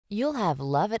You'll have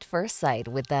love at first sight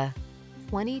with the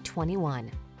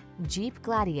 2021 Jeep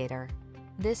Gladiator.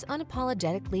 This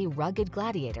unapologetically rugged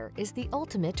Gladiator is the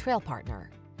ultimate trail partner.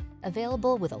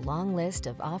 Available with a long list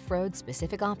of off-road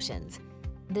specific options,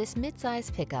 this midsize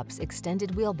pickup's extended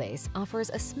wheelbase offers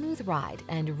a smooth ride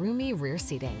and roomy rear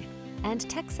seating. And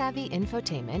tech-savvy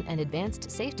infotainment and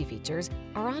advanced safety features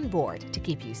are on board to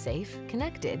keep you safe,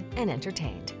 connected, and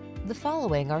entertained. The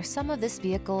following are some of this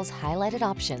vehicle's highlighted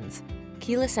options: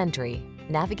 keyless entry,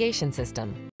 navigation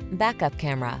system, backup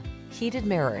camera, heated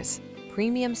mirrors,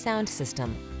 premium sound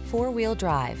system, four-wheel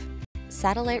drive,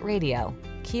 satellite radio,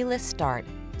 keyless start,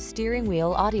 steering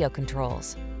wheel audio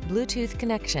controls, Bluetooth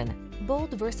connection. Bold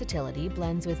versatility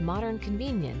blends with modern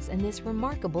convenience in this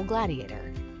remarkable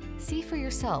Gladiator. See for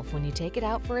yourself when you take it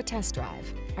out for a test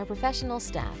drive. Our professional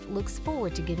staff looks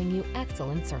forward to giving you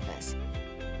excellent service.